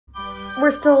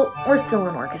we're still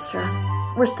in orchestra.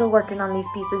 We're still working on these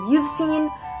pieces. You've seen,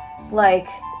 like,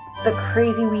 the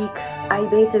crazy week. I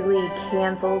basically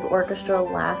canceled orchestra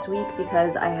last week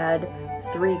because I had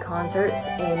 3 concerts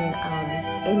in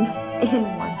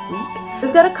 1 week.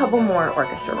 We've got a couple more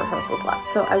orchestra rehearsals left,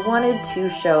 so I wanted to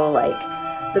show, like,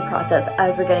 the process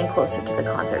as we're getting closer to the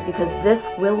concert, because this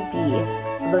will be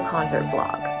the concert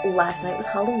vlog. Last night was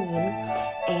Halloween,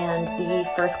 and the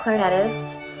first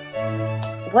clarinetist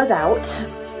was out.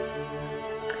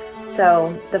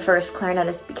 So the first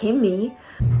clarinetist became me.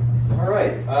 All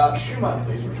right, Schumann,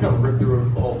 please. We're just gonna rip through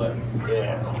the whole thing.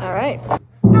 Yeah. All right.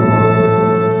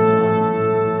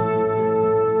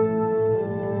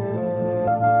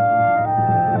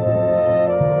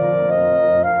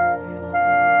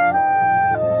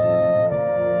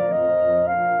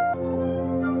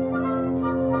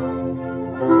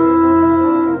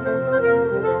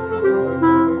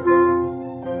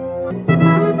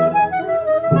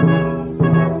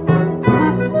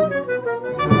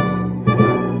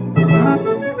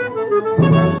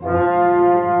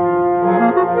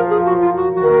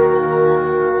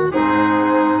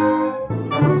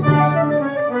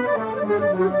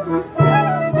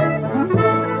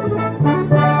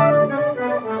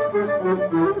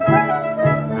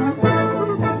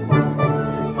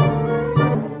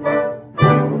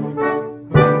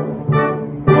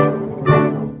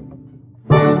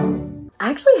 I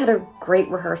actually had a great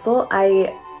rehearsal.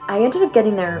 I ended up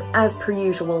getting there, as per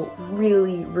usual,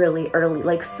 really early,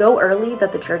 like so early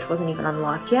that the church wasn't even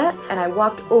unlocked yet. And I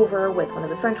walked over with one of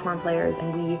the French horn players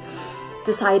and we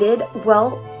decided,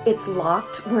 well, it's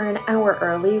locked, we're an hour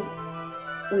early,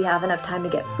 we have enough time to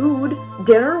get food.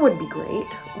 Dinner would be great.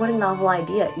 What a novel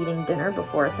idea, eating dinner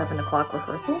before a 7 o'clock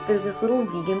rehearsal. There's this little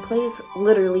vegan place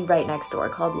literally right next door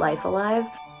called Life Alive.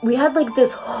 We had like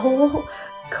this whole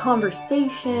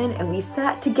conversation and we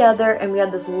sat together and we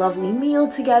had this lovely meal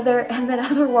together, and then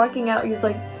as we're walking out he's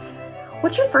like,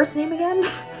 "What's your first name again?"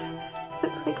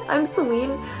 It's like, "I'm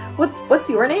Celine. What's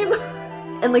your name?"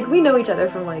 And like, we know each other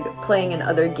from like playing in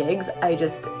other gigs. I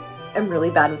just am really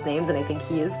bad with names, and I think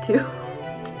he is too.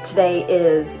 Today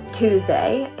is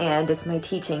Tuesday and it's my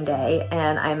teaching day,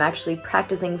 and I'm actually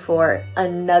practicing for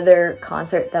another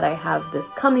concert that I have this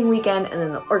coming weekend, and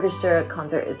then the orchestra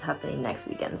concert is happening next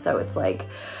weekend. So it's like,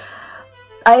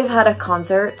 I've had a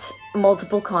concert,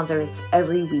 multiple concerts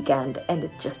every weekend, and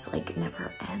it just like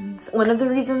never ends. One of the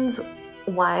reasons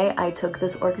why I took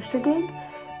this orchestra gig,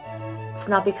 it's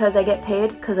not because I get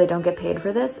paid, because I don't get paid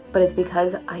for this, but it's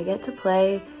because I get to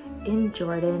play in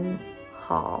Jordan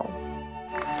Hall.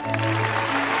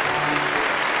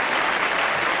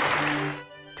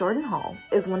 Jordan Hall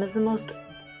is one of the most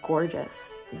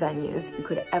gorgeous venues you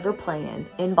could ever play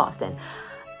in Boston.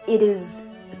 It is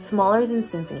smaller than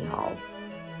Symphony Hall,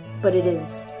 but it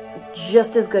is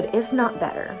just as good, if not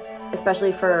better,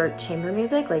 especially for chamber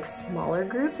music, like smaller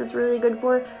groups. It's really good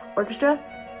for orchestra.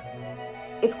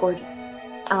 It's gorgeous.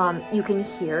 You can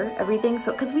hear everything.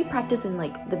 So, because we practice in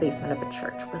like the basement of a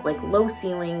church with like low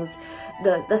ceilings,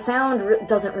 the sound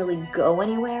doesn't really go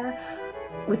anywhere.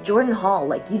 With Jordan Hall,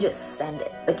 like, you just send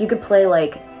it. Like, you could play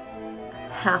like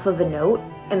half of a note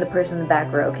and the person in the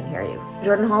back row can hear you.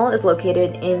 Jordan Hall is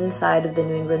located inside of the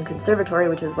New England Conservatory,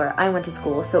 which is where I went to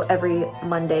school. So every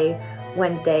Monday,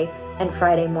 Wednesday, and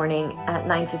Friday morning at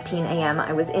 9:15 a.m.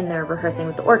 I was in there rehearsing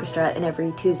with the orchestra, and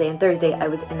every Tuesday and Thursday I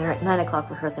was in there at 9 o'clock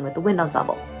rehearsing with the wind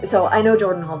ensemble. So I know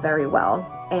Jordan Hall very well,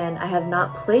 and I have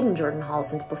not played in Jordan Hall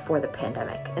since before the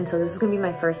pandemic. And so this is gonna be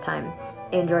my first time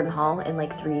in Jordan Hall in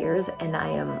like 3 years, and I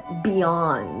am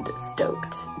beyond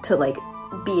stoked to like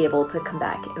be able to come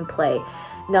back and play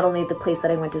not only the place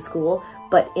that I went to school,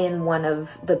 but in one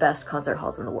of the best concert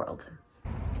halls in the world.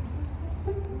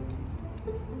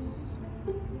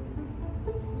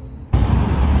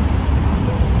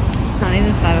 It's not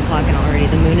even 5 o'clock and already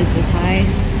the moon is this high.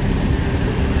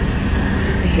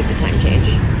 I hate the time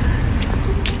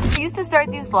change. I used to start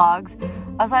these vlogs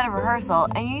outside of rehearsal,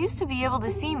 and you used to be able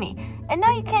to see me, and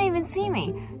now you can't even see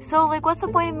me. So like, what's the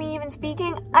point of me even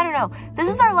speaking? I don't know. This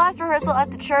is our last rehearsal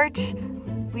at the church.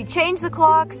 We changed the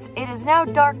clocks. It is now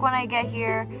dark when I get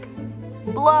here.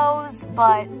 Blows,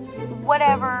 but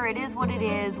whatever, it is what it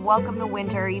is. Welcome to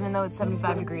winter, even though it's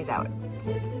 75 degrees out.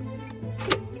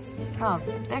 Oh,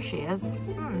 there she is.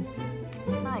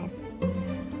 Nice.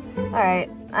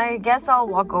 Alright, I guess I'll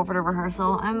walk over to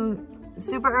rehearsal. I'm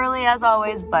super early as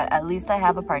always, but at least I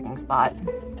have a parking spot.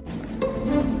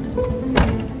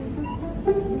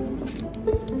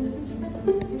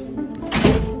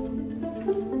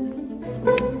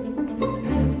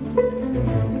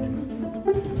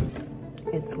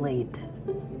 It's late.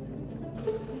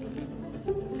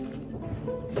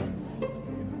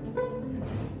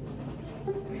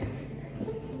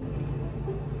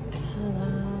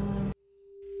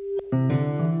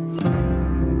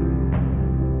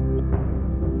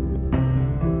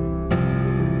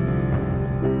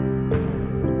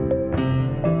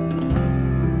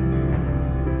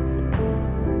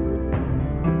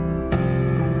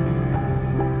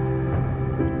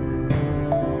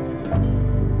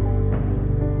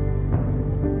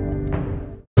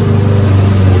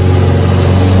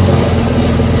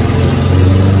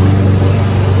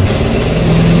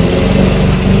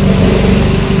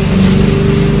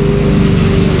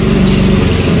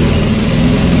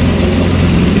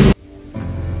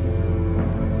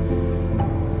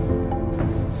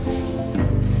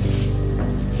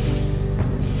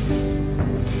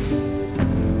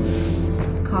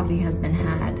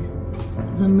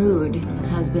 mood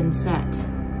has been set.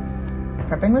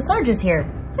 Prepping with Sarge is here.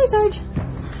 Hi, Sarge.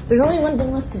 There's only one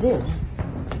thing left to do.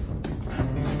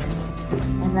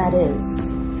 And that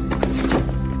is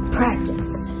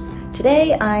practice.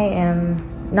 Today I am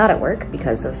not at work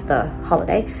because of the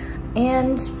holiday,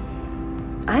 and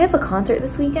I have a concert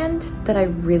this weekend that I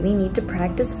really need to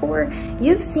practice for.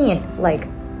 You've seen like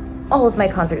all of my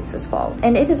concerts this fall,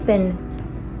 and it has been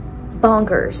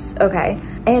bonkers, okay?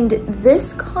 And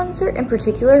this concert in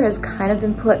particular has kind of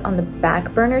been put on the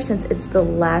back burner since it's the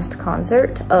last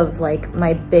concert of like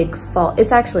my big fall.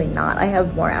 It's actually not, I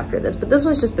have more after this, but this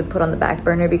one's just been put on the back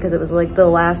burner because it was like the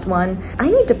last one.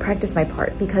 I need to practice my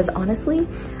part because honestly,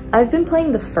 I've been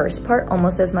playing the first part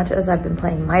almost as much as I've been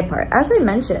playing my part. As I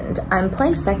mentioned, I'm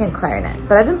playing second clarinet,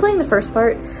 but I've been playing the first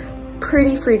part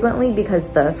pretty frequently because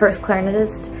the first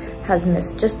clarinetist has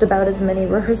missed just about as many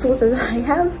rehearsals as I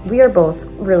have. We are both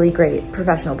really great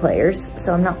professional players,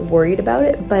 so I'm not worried about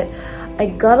it, but I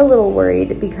got a little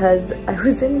worried because I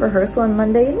was in rehearsal on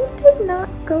Monday and it did not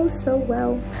go so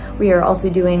well. We are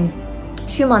also doing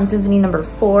Schumann Symphony No.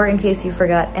 4, in case you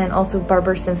forgot, and also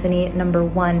Barber Symphony No.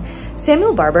 1.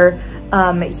 Samuel Barber,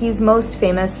 he's most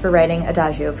famous for writing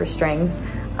Adagio for strings,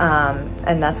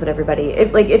 and that's what everybody,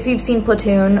 if you've seen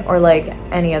Platoon or like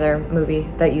any other movie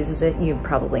that uses it, you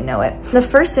probably know it. The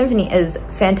first symphony is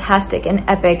fantastic and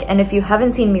epic, and if you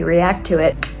haven't seen me react to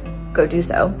it, go do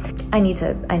so. I need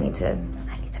to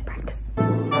practice.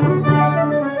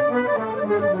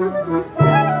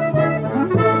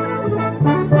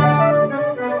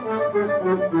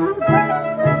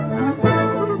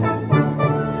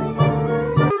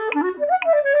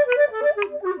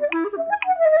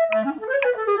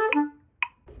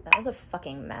 That was a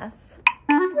fucking mess.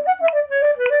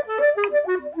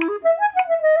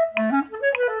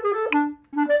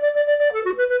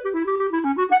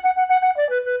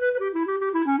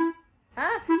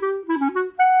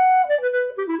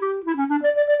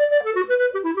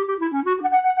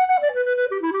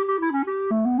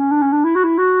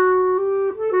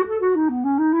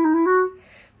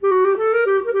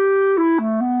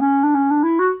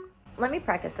 Let me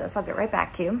practice this. I'll get right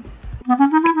back to you.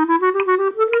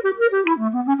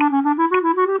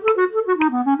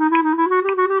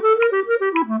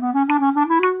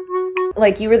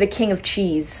 Like you were the king of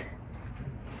cheese.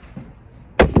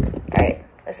 All right,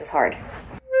 this is hard.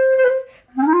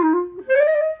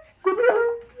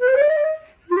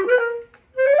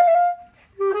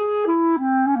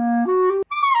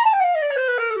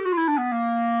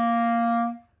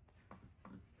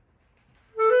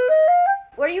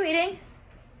 What are you eating?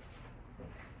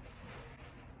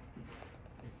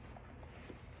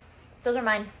 Those are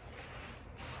mine.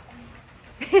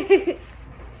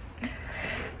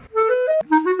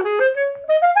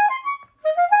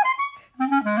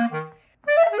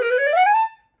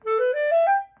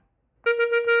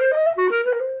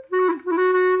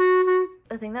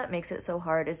 The thing that makes it so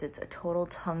hard is it's a total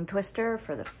tongue twister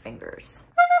for the fingers.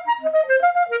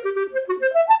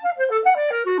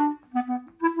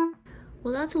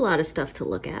 Well, that's a lot of stuff to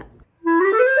look at.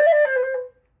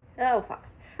 Oh, fuck.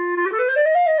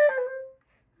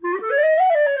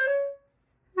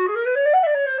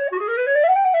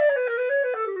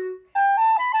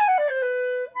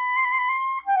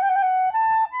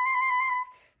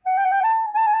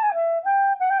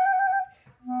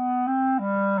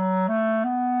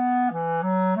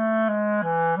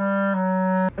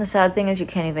 The sad thing is you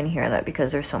can't even hear that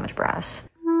because there's so much brass.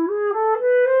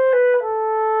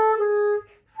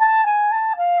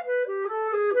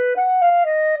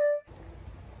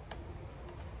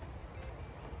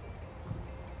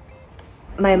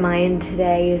 My mind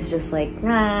today is just like,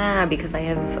 nah, because I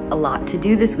have a lot to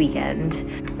do this weekend.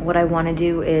 What I want to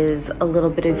do is a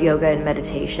little bit of yoga and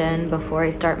meditation before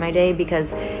I start my day,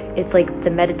 because it's like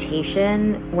the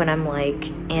meditation when I'm like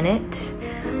in it,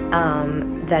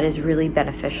 that is really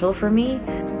beneficial for me.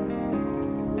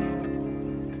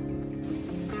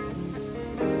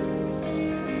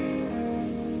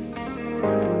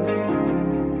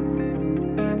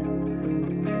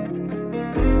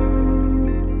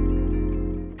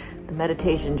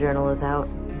 Meditation journal is out.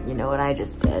 You know what I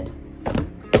just did.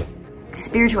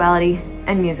 Spirituality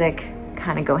and music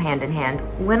kind of go hand in hand.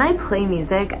 When I play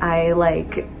music, I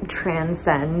like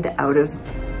transcend out of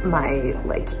my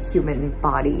like human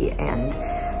body, and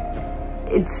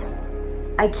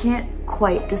I can't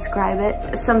quite describe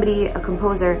it. Somebody, a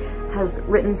composer, has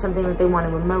written something that they want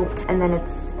to emote, and then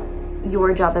it's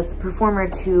your job as the performer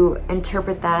to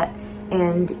interpret that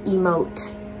and emote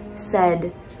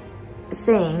said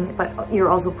thing, but you're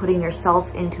also putting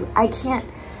yourself into, I'm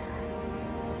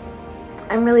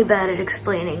really bad at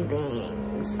explaining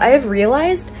things. things. I have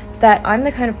realized that I'm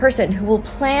the kind of person who will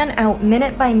plan out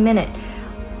minute by minute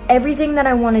everything that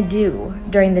I want to do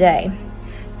during the day.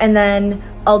 And then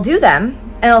I'll do them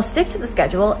and I'll stick to the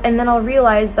schedule, and then I'll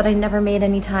realize that I never made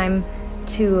any time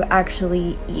to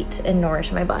actually eat and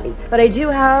nourish my body. But I do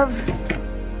have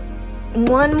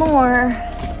one more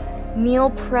meal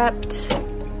prepped.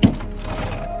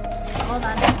 Hold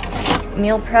on.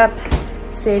 Meal prep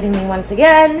saving me once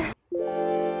again.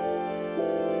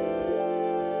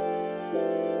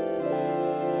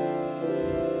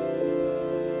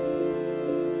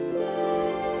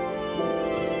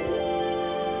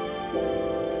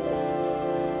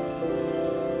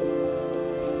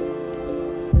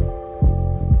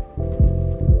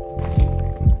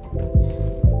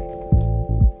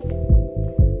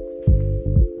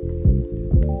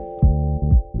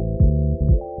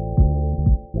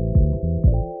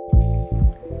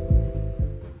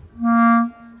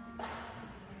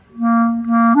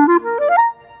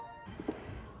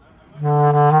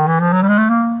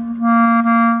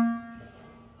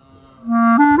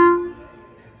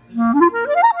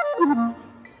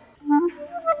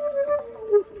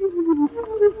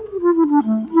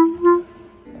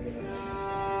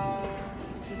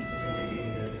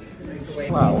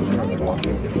 Wow.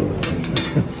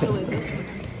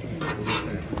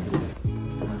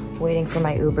 Waiting for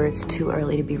my Uber. It's too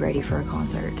early to be ready for a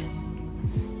concert.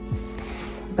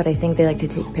 But I think they like to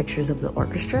take pictures of the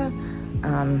orchestra.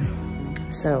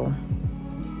 So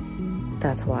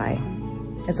that's why.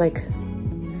 It's like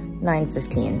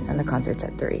 9:15 and the concert's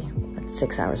at 3. That's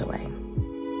 6 hours away.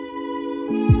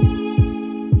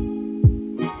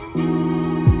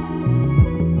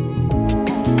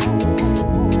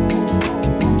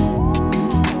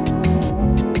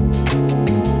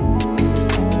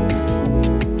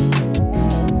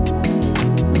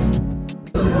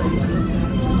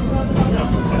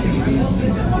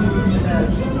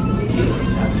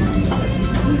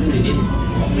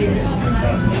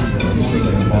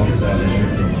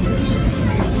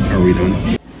 Are we done?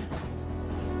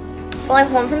 Well, I'm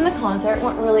home from the concert. It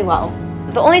went really well.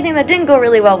 The only thing that didn't go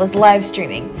really well was live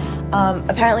streaming.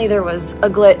 Apparently there was a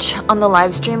glitch on the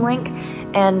live stream link,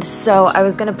 and so I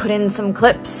was gonna put in some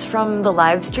clips from the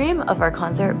live stream of our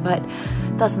concert, but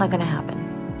that's not gonna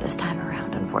happen this time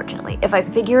around, unfortunately. If I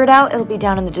figure it out, it'll be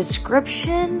down in the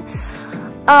description.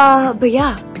 But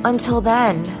yeah, until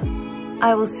then,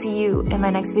 I will see you in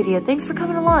my next video. Thanks for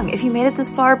coming along. If you made it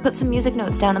this far, put some music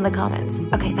notes down in the comments.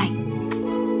 Okay, bye.